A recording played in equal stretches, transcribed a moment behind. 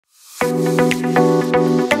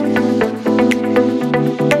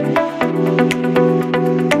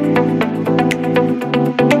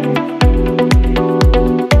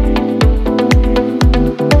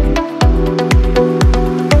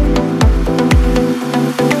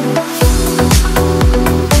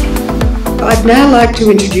I'd now like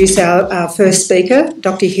to introduce our first speaker,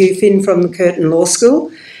 Dr. Hugh Finn from the Curtin Law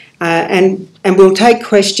School, and we'll take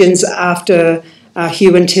questions after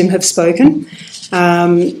Hugh and Tim have spoken.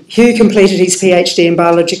 Hugh completed his PhD in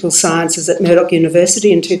Biological Sciences at Murdoch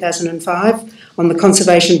University in 2005 on the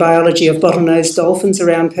conservation biology of bottlenose dolphins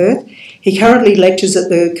around Perth. He currently lectures at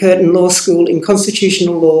the Curtin Law School in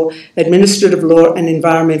Constitutional Law, Administrative Law and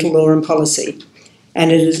Environmental Law and Policy, and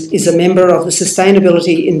is a member of the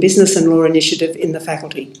Sustainability in Business and Law initiative in the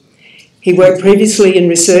faculty. He worked previously in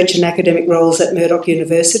research and academic roles at Murdoch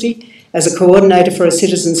University as a coordinator for a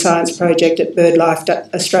citizen science project at BirdLife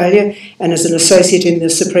Australia and as an associate in the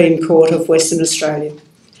Supreme Court of Western Australia.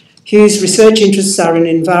 Hugh's research interests are in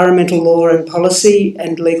environmental law and policy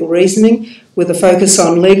and legal reasoning, with a focus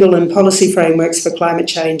on legal and policy frameworks for climate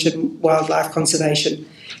change and wildlife conservation.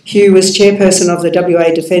 Hugh was chairperson of the WA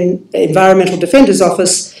Environmental Defenders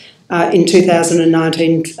Office in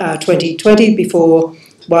 2019-2020 before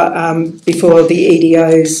the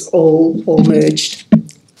EDOs all merged.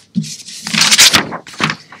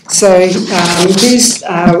 So Hugh's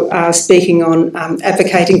speaking on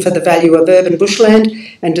advocating for the value of urban bushland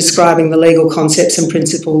and describing the legal concepts and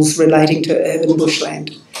principles relating to urban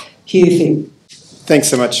bushland. Hugh Finn. Thanks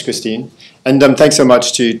so much, Christine. And thanks so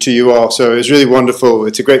much to you all. So it was really wonderful.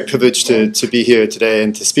 It's a great privilege to be here today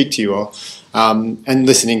and to speak to you all. And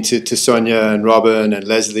listening to Sonia and Robin and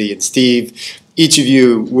Leslie and Steve, each of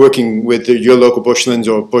you working with your local bushlands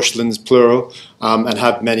or bushlands plural, and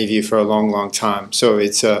have many of you for a long, long time. So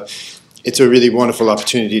it's a really wonderful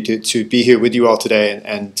opportunity to be here with you all today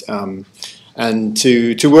and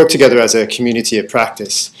to work together as a community of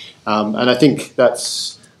practice. And I think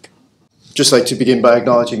that's just like to begin by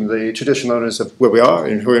acknowledging the traditional owners of where we are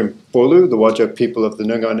in Hurin Bolu, the Whadjuk people of the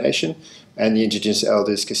Noongar Nation, and the Indigenous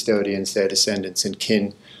elders, custodians, their descendants and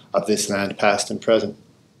kin of this land, past and present.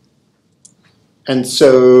 And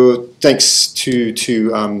so thanks to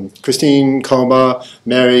Christine, Coma,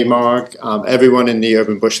 Mary, Mark, everyone in the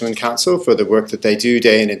Urban Bushland Council for the work that they do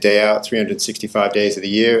day in and day out, 365 days of the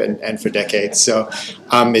year and for decades. So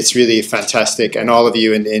it's really fantastic, and all of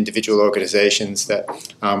you in the individual organizations that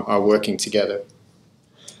are working together.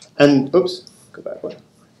 And, oops, go back one.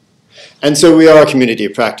 And so we are a community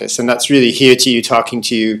of practice, and that's really here to you, talking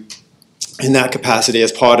to you in that capacity as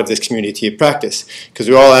part of this community of practice, because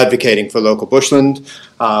we're all advocating for local bushland,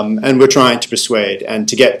 and we're trying to persuade and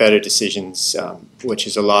to get better decisions, which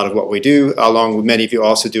is a lot of what we do, along with many of you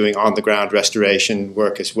also doing on-the-ground restoration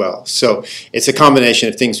work as well. So it's a combination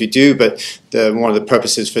of things we do, but one of the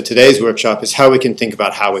purposes for today's workshop is how we can think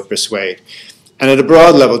about how we persuade. And at a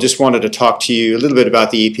broad level, just wanted to talk to you a little bit about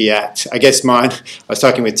the EP Act. I guess I was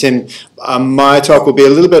talking with Tim, my talk will be a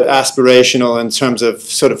little bit aspirational in terms of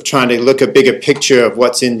sort of trying to look a bigger picture of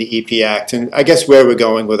what's in the EP Act and I guess where we're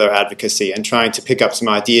going with our advocacy and trying to pick up some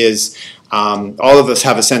ideas. All of us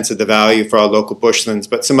have a sense of the value for our local bushlands,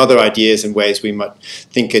 but some other ideas and ways we might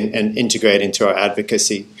think and integrate into our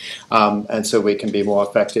advocacy, and so we can be more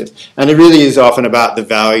effective. And it really is often about the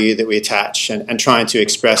value that we attach and trying to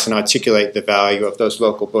express and articulate the value of those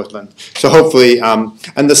local bushlands. So hopefully,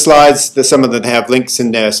 and the slides, some of them have links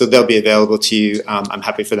in there, so they'll be available to you. I'm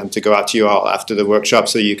happy for them to go out to you all after the workshop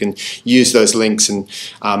so you can use those links. And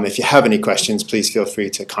if you have any questions, please feel free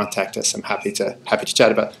to contact us. I'm happy to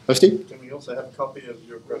chat about it. Oh, Steve? We also have a copy of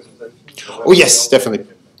your presentation. Oh yes, definitely.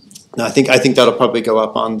 No, I think that'll probably go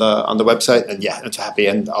up on the website, and yeah, I'm so happy,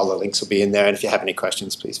 and all the links will be in there. And if you have any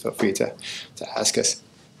questions, please feel free to ask us.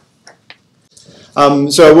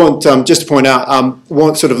 So I won't, just to point out,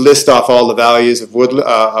 won't sort of list off all the values of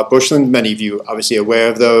bushland. Many of you obviously are aware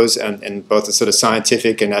of those, and both the sort of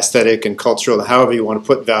scientific and aesthetic and cultural, however you want to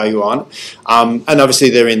put value on. And obviously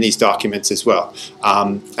they're in these documents as well.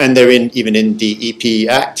 And they're even in the EP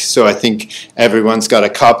Act, so I think everyone's got a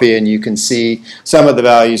copy, and you can see some of the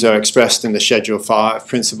values are expressed in the Schedule 5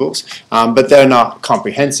 principles, but they're not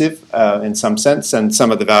comprehensive in some sense, and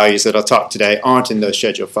some of the values that I'll talk today aren't in those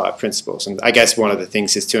Schedule 5 principles. And I guess one of the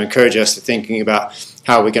things is to encourage us to thinking about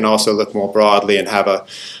how we can also look more broadly and have a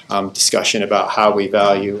discussion about how we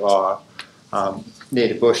value our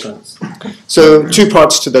native bushlands. So 2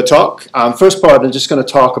 parts to the talk. First part, I'm just going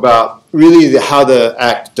to talk about really how the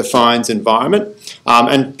Act defines environment,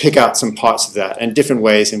 and pick out some parts of that and different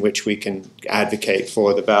ways in which we can advocate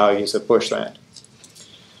for the values of bushland.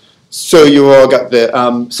 So you all got the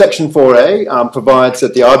Section 4A provides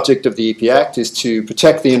that the object of the EP Act is to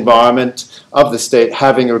protect the environment of the state,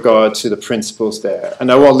 having regard to the principles there. And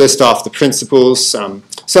I won't list off the principles.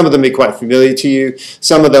 Some of them are quite familiar to you.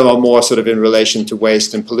 Some of them are more sort of in relation to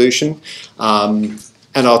waste and pollution.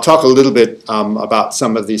 And I'll talk a little bit about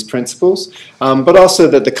some of these principles, but also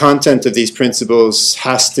that the content of these principles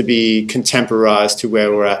has to be contemporized to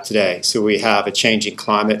where we're at today. So we have a changing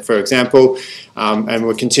climate, for example, and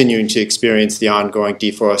we're continuing to experience the ongoing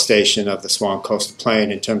deforestation of the Swan Coastal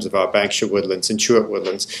Plain in terms of our Banksia woodlands and Chewett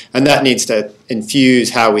woodlands. And that needs to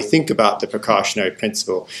infuse how we think about the precautionary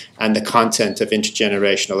principle and the content of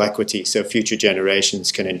intergenerational equity, so future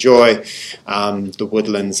generations can enjoy the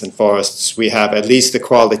woodlands and forests we have, at least the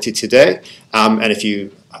quality today, and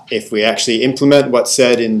if we actually implement what's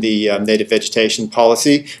said in the native vegetation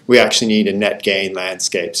policy, we actually need a net gain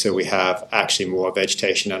landscape, so we have actually more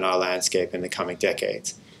vegetation on our landscape in the coming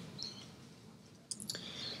decades.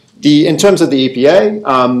 In terms of the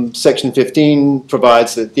EPA, Section 15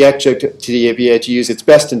 provides that the objective to the EPA to use its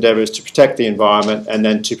best endeavours to protect the environment and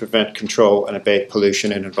then to prevent, control and abate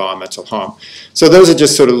pollution and environmental harm. So those are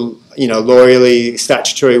just sort of, lawyerly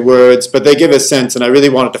statutory words, but they give a sense, and I really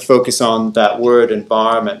wanted to focus on that word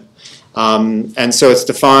environment. And so it's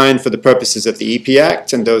defined for the purposes of the EP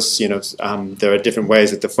Act, and those, there are different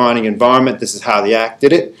ways of defining environment. This is how the Act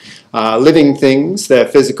did it. Living things, their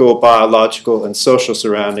physical, biological, and social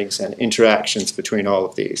surroundings and interactions between all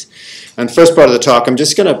of these. And the first part of the talk, I'm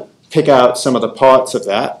just going to pick out some of the parts of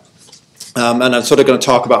that, and I'm sort of going to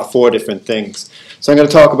talk about 4 different things. So I'm going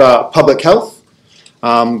to talk about public health,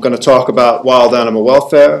 I'm going to talk about wild animal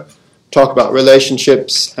welfare, talk about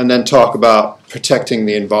relationships, and then talk about protecting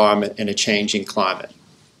the environment in a changing climate.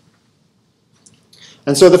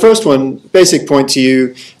 And so the first one, basic point to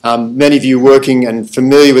you, many of you working and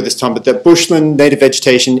familiar with this term, but that bushland native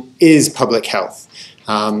vegetation is public health.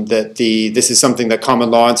 This is something that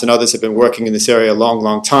Common Lawrence and others have been working in this area a long,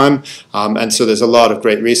 long time, and so there's a lot of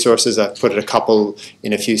great resources. I've put a couple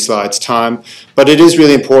in a few slides' time, but it is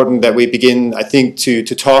really important that we begin, I think, to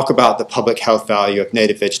talk about the public health value of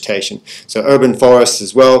native vegetation. So urban forests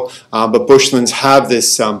as well, but bushlands have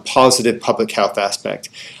this positive public health aspect.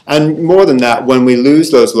 And more than that, when we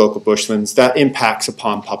lose those local bushlands, that impacts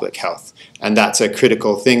upon public health, and that's a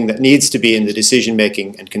critical thing that needs to be in the decision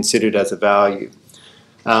making and considered as a value.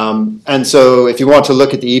 And so if you want to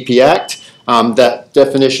look at the EP Act, that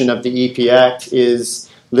definition of the EP Act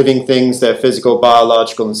is living things, their physical,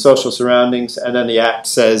 biological, and social surroundings, and then the Act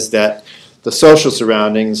says that the social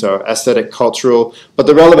surroundings are aesthetic, cultural, but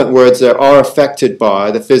the relevant words there are affected by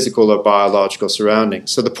the physical or biological surroundings.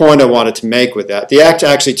 So the point I wanted to make with that, the Act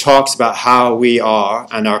actually talks about how we are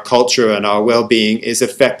and our culture and our well-being is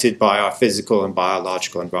affected by our physical and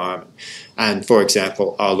biological environment. And, for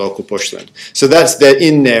example, our local bushland. So that's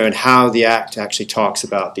in there and how the Act actually talks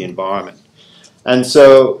about the environment. And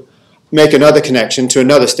so make another connection to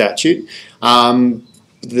another statute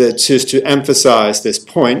just to emphasize this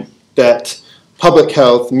point that public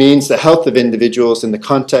health means the health of individuals in the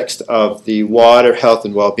context of the wider health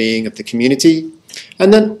and well-being of the community.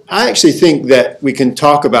 And then I actually think that we can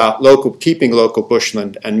talk about keeping local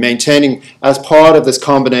bushland and maintaining as part of this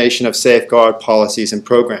combination of safeguard policies and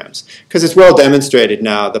programs. Because it's well demonstrated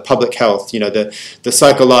now, the public health, the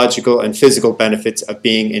psychological and physical benefits of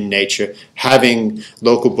being in nature, having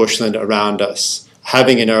local bushland around us,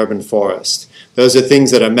 having an urban forest. Those are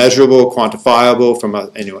things that are measurable, quantifiable from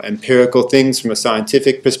empirical things from a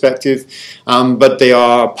scientific perspective, but they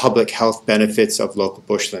are public health benefits of local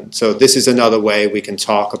bushland. So this is another way we can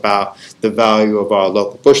talk about the value of our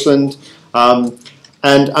local bushland. And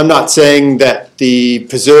I'm not saying that the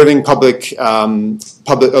preserving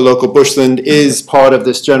local bushland is part of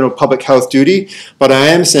this general public health duty, but I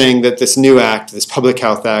am saying that this new act, this Public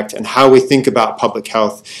Health Act, and how we think about public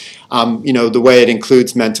health, the way it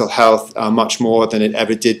includes mental health much more than it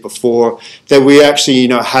ever did before, that we actually,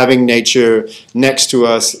 having nature next to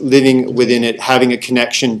us, living within it, having a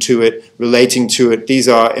connection to it, relating to it, these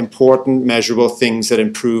are important, measurable things that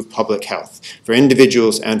improve public health for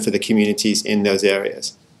individuals and for the communities in those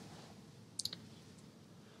areas.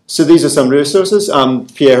 So these are some resources,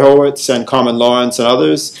 Pierre Horwitz and Common Lawrence and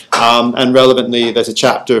others, and relevantly there's a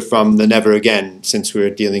chapter from the Never Again, since we're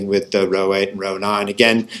dealing with row 8 and row 9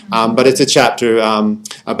 again, but it's a chapter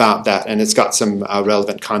about that, and it's got some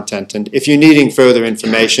relevant content, and if you're needing further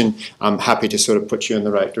information, I'm happy to sort of put you in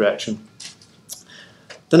the right direction.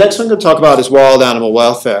 The next one to talk about is wild animal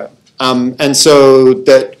welfare, and so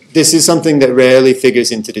this is something that rarely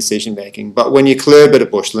figures into decision making, but when you clear a bit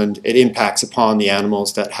of bushland, it impacts upon the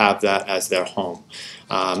animals that have that as their home.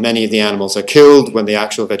 Many of the animals are killed when the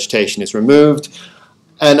actual vegetation is removed,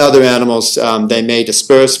 and other animals, they may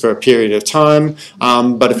disperse for a period of time,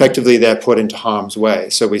 but effectively they're put into harm's way.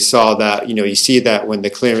 So we saw that, you see that when the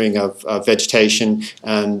clearing of vegetation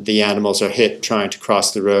and the animals are hit trying to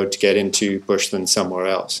cross the road to get into bushland somewhere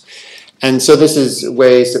else. And so this is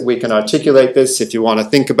ways that we can articulate this if you want to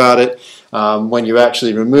think about it. When you're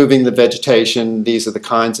actually removing the vegetation, these are the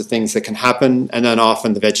kinds of things that can happen, and then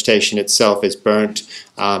often the vegetation itself is burnt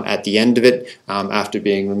at the end of it after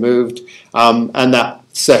being removed. And that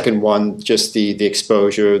second one, just the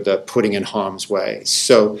exposure, the putting in harm's way.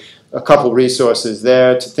 So a couple resources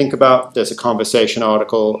there to think about. There's a conversation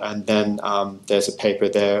article, and then there's a paper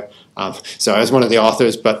there. So I was one of the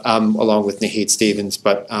authors, but along with Naheed Stevens,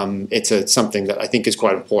 but it's something that I think is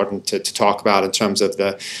quite important to talk about in terms of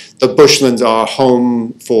the bushlands are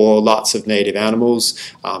home for lots of native animals,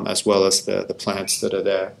 as well as the plants that are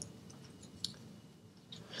there.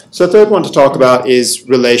 So the third one to talk about is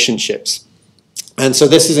relationships. And so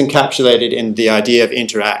this is encapsulated in the idea of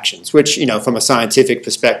interactions, which, from a scientific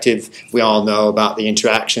perspective, we all know about the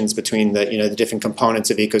interactions between the different components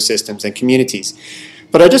of ecosystems and communities.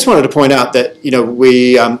 But I just wanted to point out that,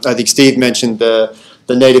 I think Steve mentioned the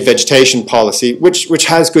native vegetation policy, which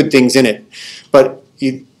has good things in it, but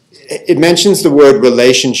it mentions the word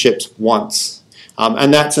relationships once.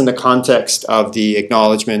 And that's in the context of the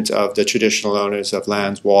acknowledgement of the traditional owners of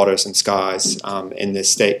lands, waters, and skies in this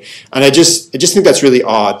state. And I just think that's really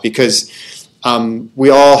odd, because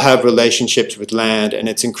we all have relationships with land, and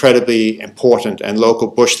it's incredibly important, and local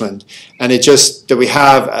bushland. And it just that we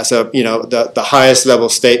have as the highest level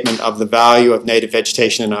statement of the value of native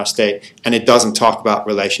vegetation in our state, and it doesn't talk about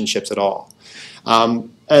relationships at all.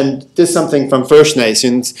 And this is something from First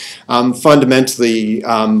Nations. Fundamentally,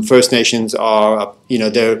 First Nations are,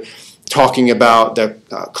 they're talking about their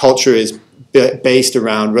culture is based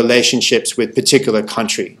around relationships with particular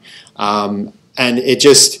country. And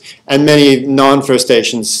many non-First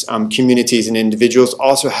Nations communities and individuals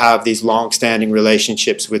also have these long-standing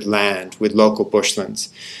relationships with land, with local bushlands.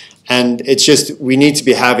 And it's just, we need to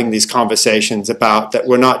be having these conversations about that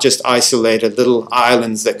we're not just isolated little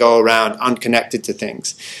islands that go around unconnected to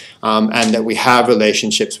things, and that we have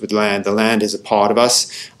relationships with land. The land is a part of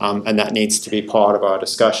us, and that needs to be part of our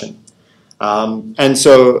discussion. And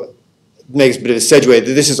so makes a bit of a segue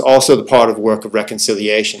that this is also the part of the work of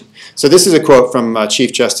reconciliation. So this is a quote from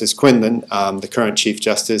Chief Justice Quinlan, the current Chief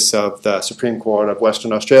Justice of the Supreme Court of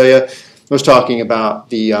Western Australia, was talking about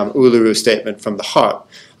the Uluru Statement from the Heart.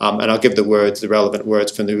 And I'll give the relevant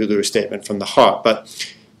words from the Uluru Statement from the Heart. But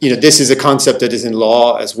this is a concept that is in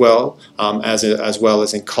law as well as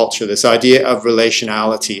in culture. This idea of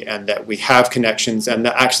relationality, and that we have connections, and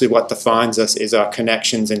that actually what defines us is our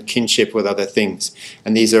connections and kinship with other things.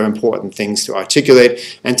 And these are important things to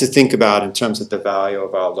articulate and to think about in terms of the value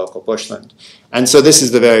of our local bushland. And so this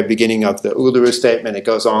is the very beginning of the Uluru Statement. It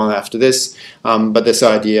goes on after this, but this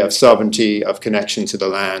idea of sovereignty, of connection to the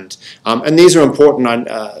land. And these are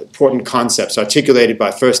important concepts articulated by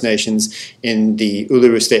First Nations in the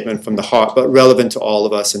Uluru Statement from the Heart, but relevant to all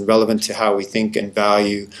of us and relevant to how we think and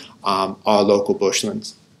value our local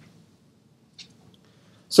bushlands.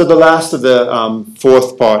 So the last of the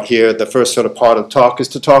fourth part here, the first sort of part of the talk, is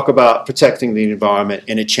to talk about protecting the environment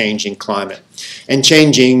in a changing climate. And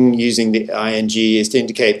changing, using the ing, is to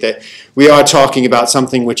indicate that we are talking about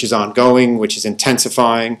something which is ongoing, which is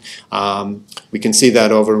intensifying. We can see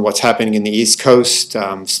that over what's happening in the East Coast.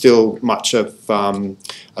 Still much of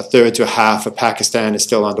a third to a half of Pakistan is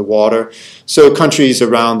still underwater. So countries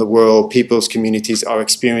around the world, peoples, communities are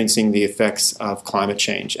experiencing the effects of climate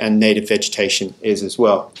change, and native vegetation is as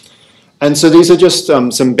well. And so these are just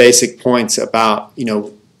some basic points about,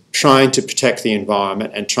 trying to protect the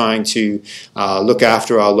environment and trying to look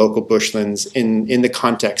after our local bushlands in the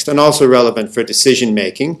context, and also relevant for decision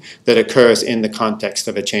making that occurs in the context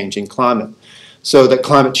of a changing climate. So that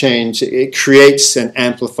climate change, it creates and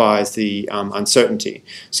amplifies the uncertainty.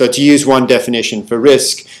 So to use one definition for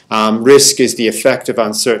risk, risk is the effect of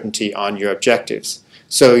uncertainty on your objectives.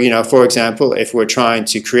 So, for example, if we're trying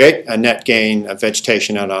to create a net gain of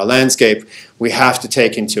vegetation on our landscape, we have to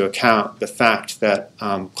take into account the fact that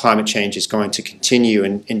climate change is going to continue,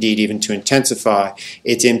 and indeed even to intensify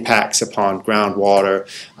its impacts upon groundwater,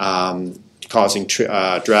 causing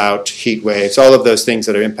drought, heat waves, all of those things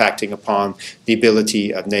that are impacting upon the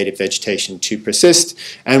ability of native vegetation to persist,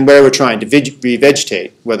 and where we're trying to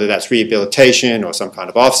revegetate, whether that's rehabilitation or some kind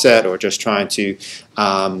of offset, or just trying to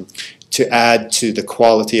add to the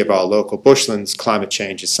quality of our local bushlands, climate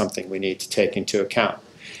change is something we need to take into account.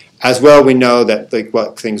 As well, we know that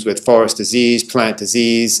things with forest disease, plant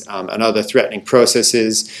disease, and other threatening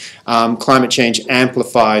processes, climate change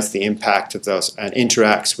amplifies the impact of those and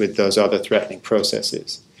interacts with those other threatening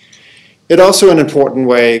processes. it also in an important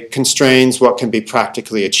way constrains what can be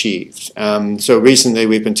practically achieved. So recently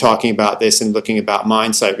we've been talking about this and looking about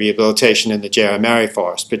mine site rehabilitation in the Jarrah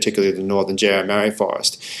forest, particularly the northern Jarrah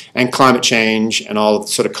forest, and climate change and all of the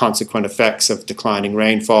sort of consequent effects of declining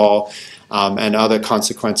rainfall and other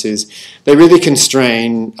consequences. They really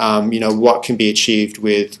constrain what can be achieved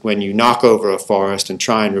when you knock over a forest and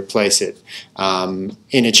try and replace it.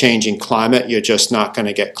 In a changing climate, you're just not going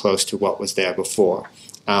to get close to what was there before.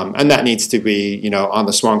 And that needs to be, on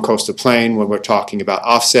the Swan Coastal Plain when we're talking about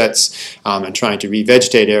offsets and trying to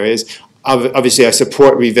revegetate areas. Obviously, I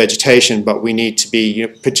support revegetation, but we need to be,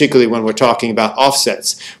 particularly when we're talking about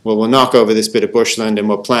offsets, where we'll knock over this bit of bushland and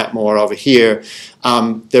we'll plant more over here.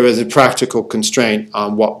 There is a practical constraint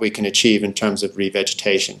on what we can achieve in terms of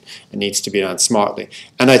revegetation. It needs to be done smartly.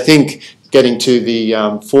 And I think, getting to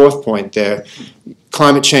the fourth point there,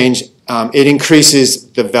 climate change, it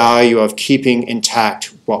increases the value of keeping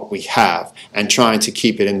intact what we have and trying to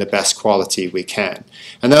keep it in the best quality we can.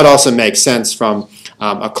 And that also makes sense from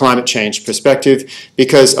a climate change perspective,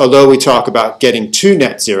 because although we talk about getting to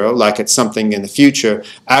net zero, like it's something in the future,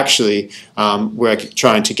 actually we're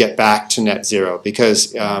trying to get back to net zero,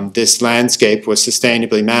 because this landscape was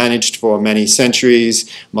sustainably managed for many centuries,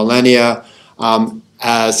 millennia,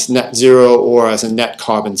 as net zero or as a net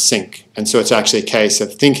carbon sink. And so it's actually a case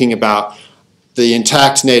of thinking about the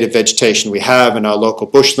intact native vegetation we have in our local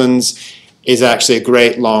bushlands is actually a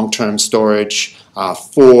great long-term storage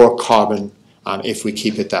for carbon if we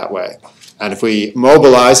keep it that way. And if we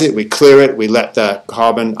mobilize it, we clear it, we let that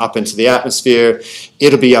carbon up into the atmosphere,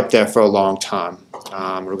 it'll be up there for a long time,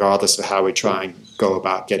 regardless of how we try and go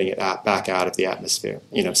about getting it back out of the atmosphere.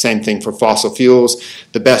 Same thing for fossil fuels.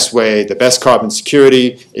 The best way, the best carbon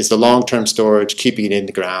security is the long-term storage, keeping it in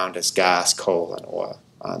the ground as gas, coal, and oil.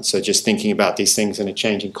 So just thinking about these things in a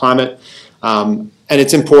changing climate. And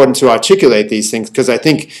it's important to articulate these things, because I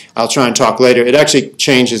think, I'll try and talk later, it actually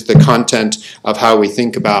changes the content of how we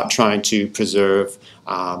think about trying to preserve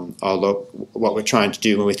what we're trying to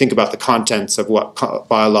do. When we think about the contents of what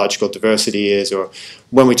biological diversity is, or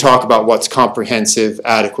when we talk about what's comprehensive,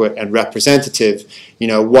 adequate, and representative,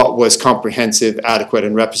 what was comprehensive, adequate,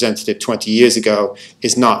 and representative 20 years ago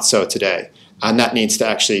is not so today. And that needs to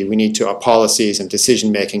actually, we need to, our policies and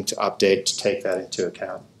decision making to update to take that into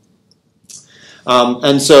account.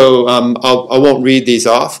 And so I won't read these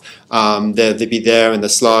off. They'll be there in the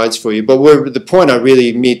slides for you. But the point I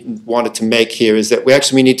really wanted to make here is that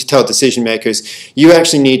we need to tell decision makers, you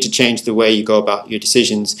actually need to change the way you go about your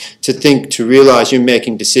decisions, to realize you're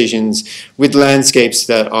making decisions with landscapes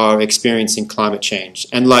that are experiencing climate change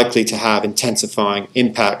and likely to have intensifying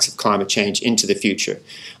impacts of climate change into the future.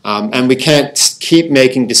 And we can't keep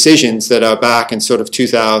making decisions that are back in sort of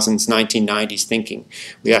 2000s, 1990s thinking.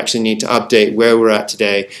 We actually need to update where we're at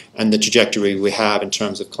today and the trajectory we have in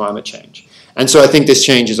terms of climate change. And so I think this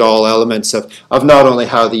changes all elements of not only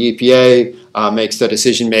how the EPA makes their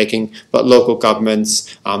decision making, but local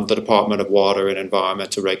governments, the Department of Water and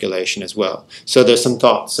Environmental Regulation as well. So there's some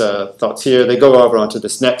thoughts here. They go over onto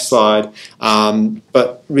this next slide,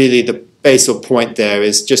 but really the basal point there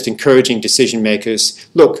is just encouraging decision makers,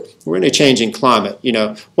 look, we're in a changing climate,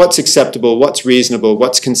 what's acceptable, what's reasonable,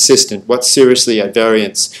 what's consistent, what's seriously at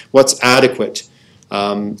variance, what's adequate,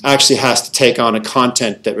 actually has to take on a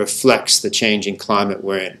content that reflects the changing climate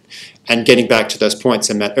we're in. And getting back to those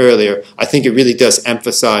points I made earlier, I think it really does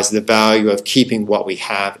emphasize the value of keeping what we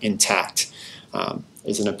have intact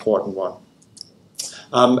is an important one.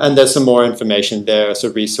 And there's some more information there as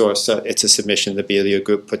a resource. It's a submission the Belia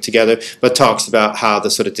group put together, but talks about how the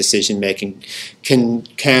sort of decision making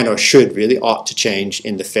can or should really ought to change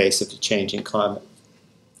in the face of the changing climate.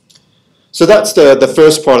 So that's the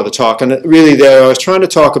first part of the talk, and really there I was trying to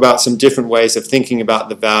talk about some different ways of thinking about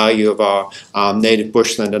the value of our native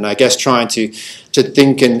bushland, and I guess trying to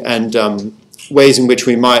think and ways in which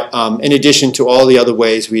we might, in addition to all the other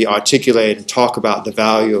ways we articulate and talk about the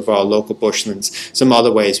value of our local bushlands, some other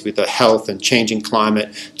ways with the health and changing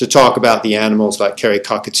climate, to talk about the animals like Kerry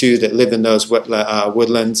cockatoo that live in those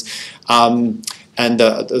woodlands, and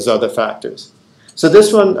those other factors. So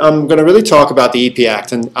this one, I'm going to really talk about the EP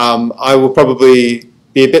Act, and I will probably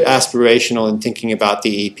be a bit aspirational in thinking about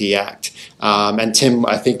the EP Act. And Tim,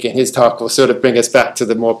 I think in his talk, will sort of bring us back to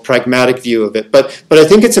the more pragmatic view of it. But I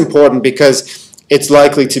think it's important because it's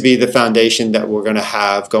likely to be the foundation that we're going to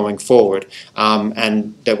have going forward,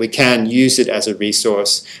 and that we can use it as a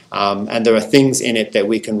resource. And there are things in it that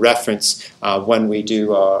we can reference when we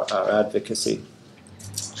do our advocacy.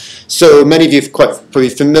 So many of you are quite probably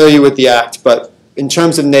familiar with the Act, but in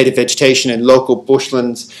terms of native vegetation and local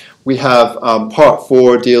bushlands, We have Part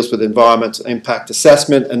 4 deals with environmental impact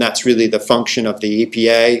assessment, and that's really the function of the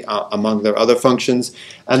EPA among their other functions.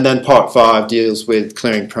 And then Part 5 deals with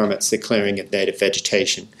clearing permits, the clearing of native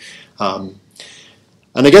vegetation. And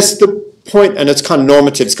I guess the point, and it's kind of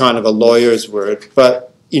normative, it's kind of a lawyer's word, but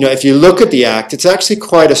if you look at the Act, it's actually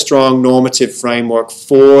quite a strong normative framework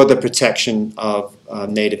for the protection of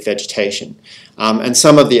native vegetation. And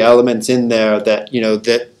some of the elements in there that,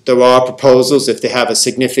 that there are proposals, if they have a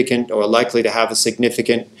significant or are likely to have a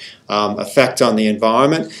significant effect on the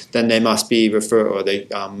environment, then they must be referred, or they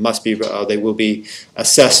they will be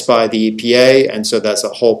assessed by the EPA, and so that's a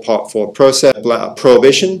whole Part 4 process,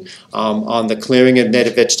 prohibition on the clearing of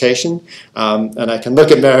native vegetation. And I can look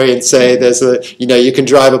at Mary and say, there's you can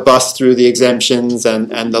drive a bus through the exemptions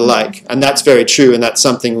and the like, and that's very true, and that's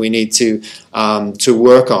something we need to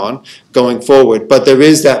work on going forward. But there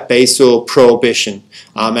is that basal prohibition.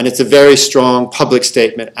 And it's a very strong public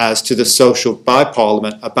statement as to the social, by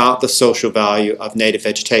Parliament, about the social value of native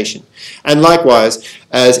vegetation. And likewise,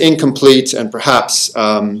 as incomplete and perhaps,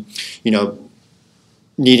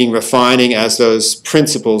 needing refining as those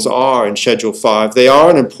principles are in Schedule 5, they are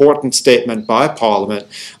an important statement by Parliament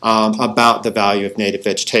about the value of native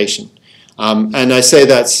vegetation. And I say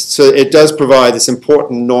that so it does provide this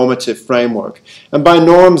important normative framework. And by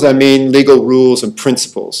norms, I mean legal rules and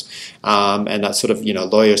principles. And that sort of,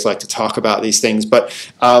 lawyers like to talk about these things. But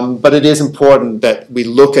it is important that we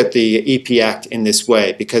look at the EP Act in this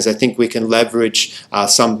way, because I think we can leverage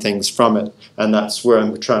some things from it. And that's where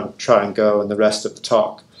I'm trying to go in the rest of the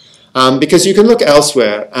talk. Because you can look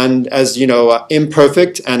elsewhere, and as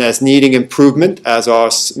imperfect and as needing improvement, as are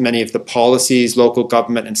many of the policies, local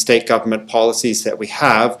government and state government policies that we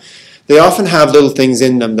have, they often have little things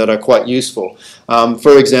in them that are quite useful.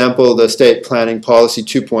 For example, the State Planning Policy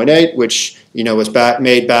 2.8, which was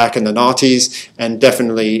made back in the noughties, and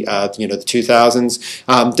definitely the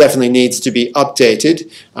 2000s, definitely needs to be updated.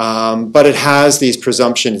 But it has these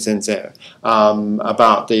presumptions in there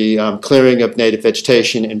about the clearing of native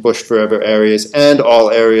vegetation in bush forever areas and all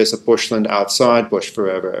areas of bushland outside bush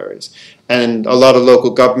forever areas. And a lot of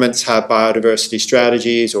local governments have biodiversity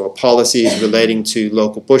strategies or policies relating to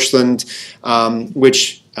local bushland,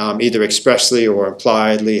 which either expressly or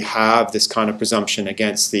impliedly have this kind of presumption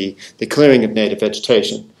against the clearing of native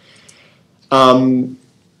vegetation.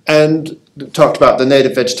 And talked about the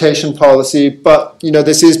native vegetation policy, but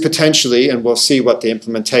this is potentially, and we'll see what the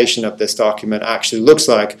implementation of this document actually looks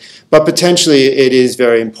like, but potentially it is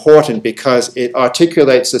very important because it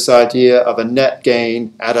articulates this idea of a net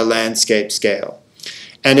gain at a landscape scale.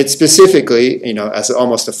 And it specifically, as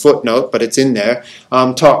almost a footnote, but it's in there,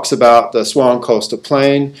 talks about the Swan Coastal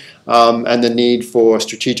Plain and the need for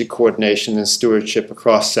strategic coordination and stewardship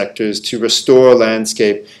across sectors to restore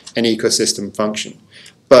landscape and ecosystem function.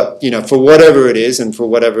 But, for whatever it is and for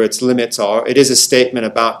whatever its limits are, it is a statement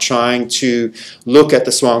about trying to look at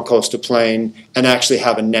the Swan Coastal Plain and actually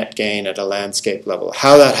have a net gain at a landscape level.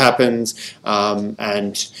 How that happens,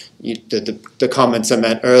 and the comments I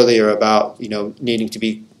meant earlier about, needing to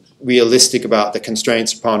be realistic about the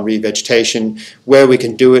constraints upon revegetation. Where we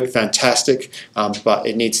can do it, fantastic, but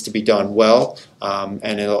it needs to be done well.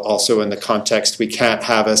 And it'll also, in the context, we can't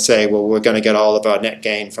have us say, well, we're going to get all of our net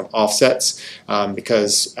gain from offsets,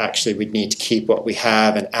 because actually we need to keep what we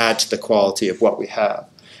have and add to the quality of what we have.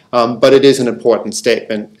 But it is an important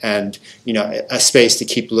statement and, a space to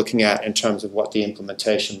keep looking at in terms of what the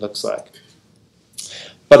implementation looks like.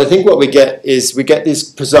 But I think what we get is we get these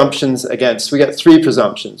presumptions against, we get three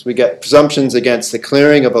presumptions. We get presumptions against the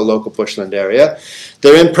clearing of a local bushland area.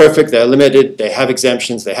 They're imperfect, they're limited, they have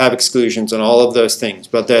exemptions, they have exclusions, and all of those things.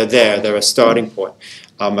 But they're there, they're a starting point.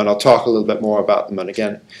 And I'll talk a little bit more about them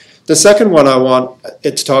again. The second one I want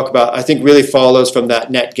it to talk about, I think, really follows from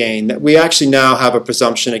that net gain, that we actually now have a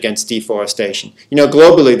presumption against deforestation.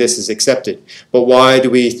 Globally this is accepted, but why do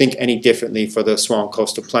we think any differently for the Swan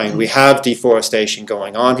Coastal Plain? We have deforestation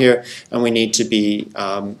going on here, and we need to be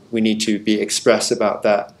express about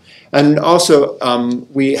that. And also,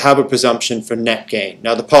 we have a presumption for net gain.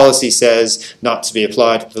 Now, the policy says not to be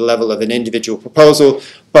applied to the level of an individual proposal,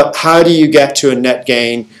 but how do you get to a net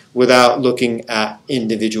gain without looking at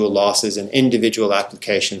individual losses and individual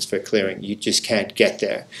applications for clearing? You just can't get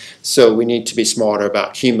there. So we need to be smarter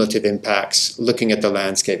about cumulative impacts, looking at the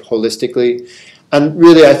landscape holistically. And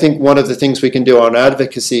really, I think one of the things we can do on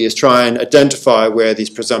advocacy is try and identify where these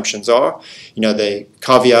presumptions are. They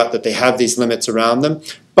caveat that they have these limits around them,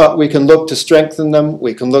 but we can look to strengthen them,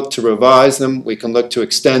 we can look to revise them, we can look to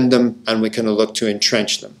extend them, and we can look to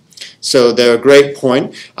entrench them. So they're a great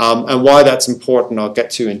point, and why that's important I'll get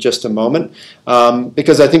to in just a moment,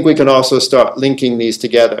 because I think we can also start linking these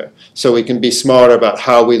together so we can be smarter about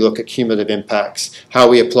how we look at cumulative impacts, how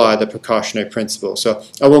we apply the precautionary principle. So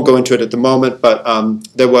I won't go into it at the moment, but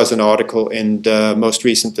there was an article in the most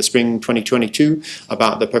recent, the spring 2022,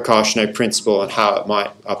 about the precautionary principle and how it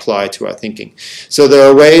might apply to our thinking. So there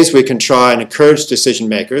are ways we can try and encourage decision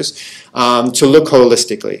makers to look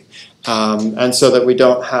holistically. And so that we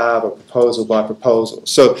don't have a proposal by proposal.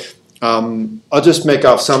 So I'll just make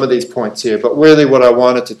off some of these points here, but really what I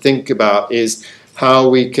wanted to think about is how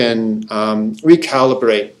we can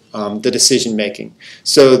recalibrate the decision making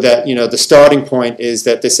so that, you know, the starting point is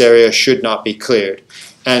that this area should not be cleared,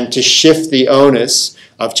 and to shift the onus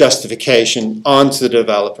of justification onto the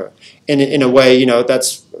developer. In a way, you know,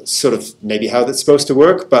 that's sort of maybe how that's supposed to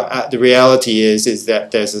work, but the reality is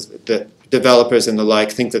that the developers and the like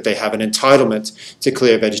think that they have an entitlement to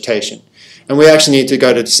clear vegetation. And we actually need to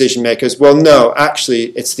go to decision makers. Well, no, actually,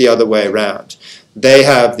 it's the other way around. They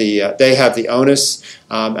have the onus,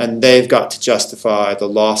 and they've got to justify the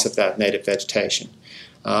loss of that native vegetation.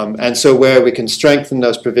 And so where we can strengthen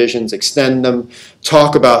those provisions, extend them,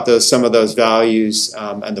 talk about some of those values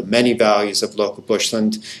and the many values of local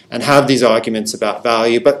bushland, and have these arguments about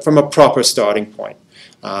value, but from a proper starting point.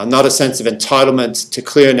 Not a sense of entitlement to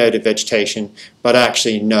clear native vegetation, but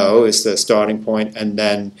actually no is the starting point, and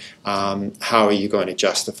then how are you going to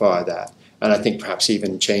justify that? And I think perhaps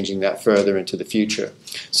even changing that further into the future.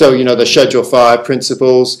 So, you know, the Schedule 5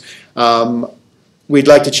 principles, we'd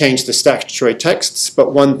like to change the statutory texts,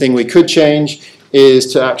 but one thing we could change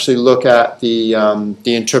is to actually look at the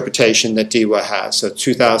interpretation that DIWA has. So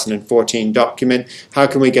 2014 document, how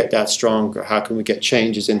can we get that stronger? How can we get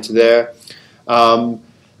changes into there?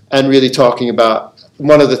 And really talking about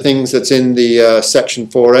one of the things that's in the Section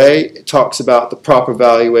 4A, it talks about the proper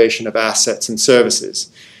valuation of assets and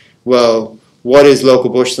services. Well, what is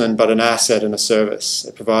local bushland but an asset and a service?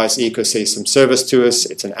 It provides ecosystem service to us,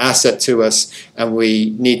 it's an asset to us, and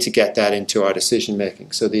we need to get that into our decision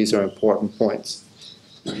making. So these are important points.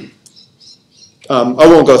 I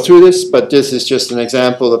won't go through this, but this is just an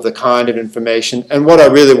example of the kind of information. And what I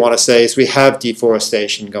really want to say is we have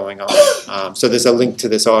deforestation going on. So there's a link to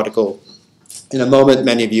this article in a moment.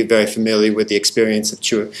 Many of you are very familiar with the experience of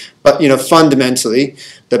Chewett. But, you know, fundamentally,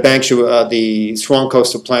 the Swan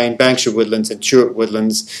Coastal Plain, Bankshire woodlands, and Chewett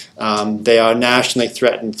woodlands, they are nationally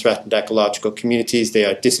threatened ecological communities. They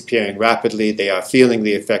are disappearing rapidly. They are feeling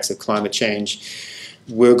the effects of climate change.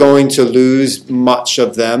 We're going to lose much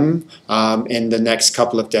of them in the next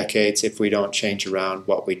couple of decades if we don't change around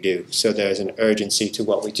what we do. So there's an urgency to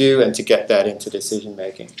what we do and to get that into decision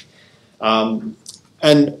making.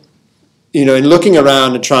 And you know, in looking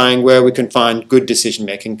around and trying where we can find good decision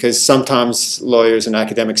making, because sometimes lawyers and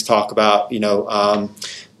academics talk about, you know,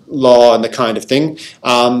 law and the kind of thing.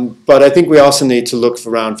 But I think we also need to look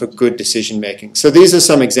around for good decision making. So these are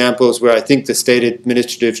some examples where I think the State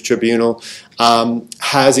Administrative Tribunal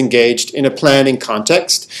has engaged in a planning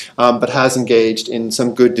context, but has engaged in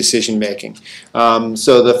some good decision making.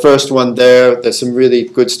 So the first one there's some really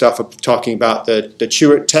good stuff talking about the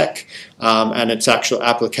Chewett tech and its actual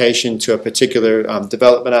application to a particular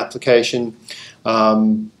development application.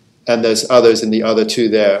 And there's others in the other two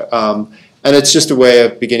there. And it's just a way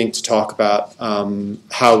of beginning to talk about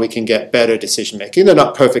how we can get better decision making. They're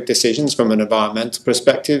not perfect decisions from an environmental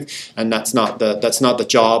perspective, and that's not the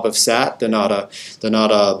job of SAT. They're not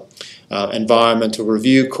a environmental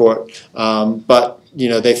review court, but you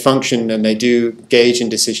know, they function and they do gauge in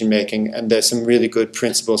decision making, and there's some really good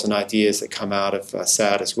principles and ideas that come out of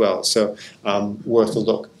SAT as well. So worth a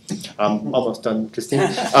look. Almost done, Christine.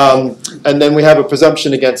 And then we have a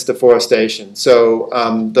presumption against deforestation. So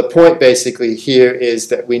the point basically here is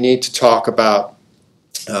that we need to talk about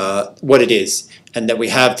what it is, and that we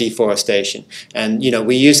have deforestation. And, you know,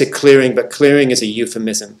 we use it clearing, but clearing is a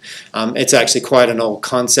euphemism. It's actually quite an old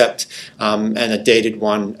concept and a dated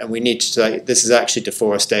one, and we need to say this is actually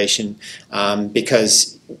deforestation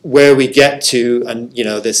because where we get to, and you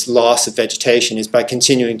know, this loss of vegetation is by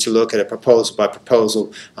continuing to look at a proposal by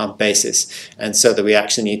proposal basis, and so that we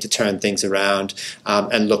actually need to turn things around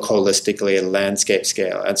and look holistically at a landscape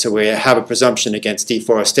scale. And so we have a presumption against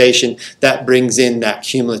deforestation that brings in that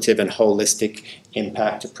cumulative and holistic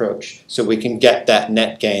impact approach, so we can get that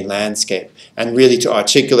net gain landscape and really to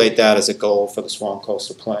articulate that as a goal for the Swan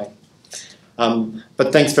Coastal Plain.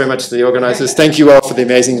 But thanks very much to the organisers. Thank you all for the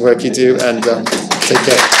amazing work you do, and take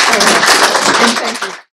care.